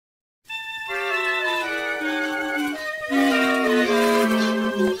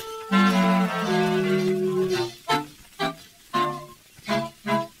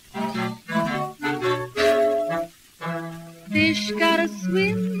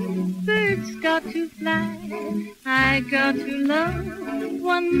got to fly, I got to love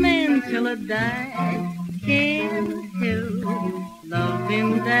one man till I die. Can't help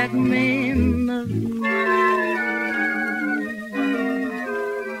loving that man of mine.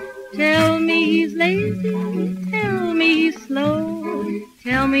 Tell me he's lazy, tell me he's slow,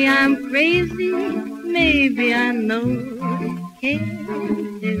 tell me I'm crazy, maybe I know. Can't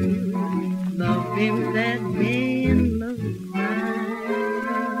help loving that man of mine.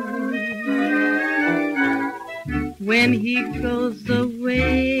 When he goes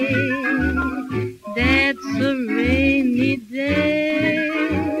away, that's a rainy day,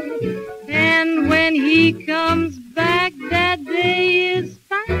 and when he comes back, that day is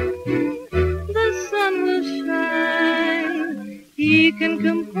fine. The sun will shine. He can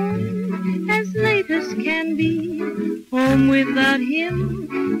come home as late as can be. Home without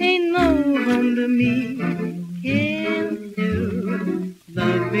him ain't no home to me. Can't help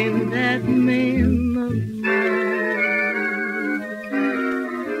loving that man of mine.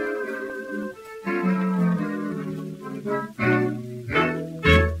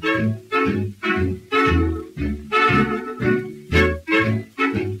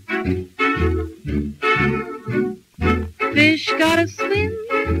 Fish gotta swim,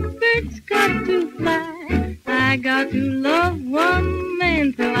 birds got to fly, I got to love one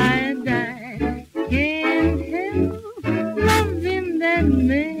man till I die. Can't help loving that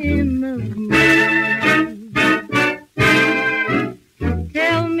man of mine.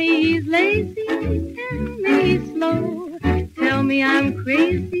 Tell me he's lazy, tell me he's slow, tell me I'm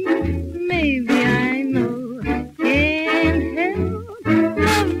crazy, maybe I know. Can't help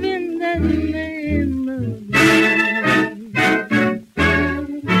loving that man of mine.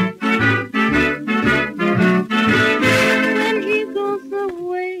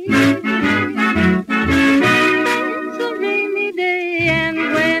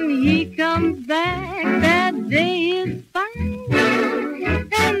 Comes back, that day is fine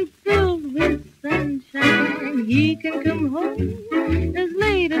and filled with sunshine. He can come home as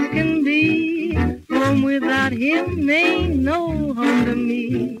late as can be. Home without him ain't no home to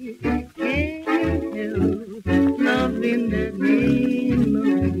me.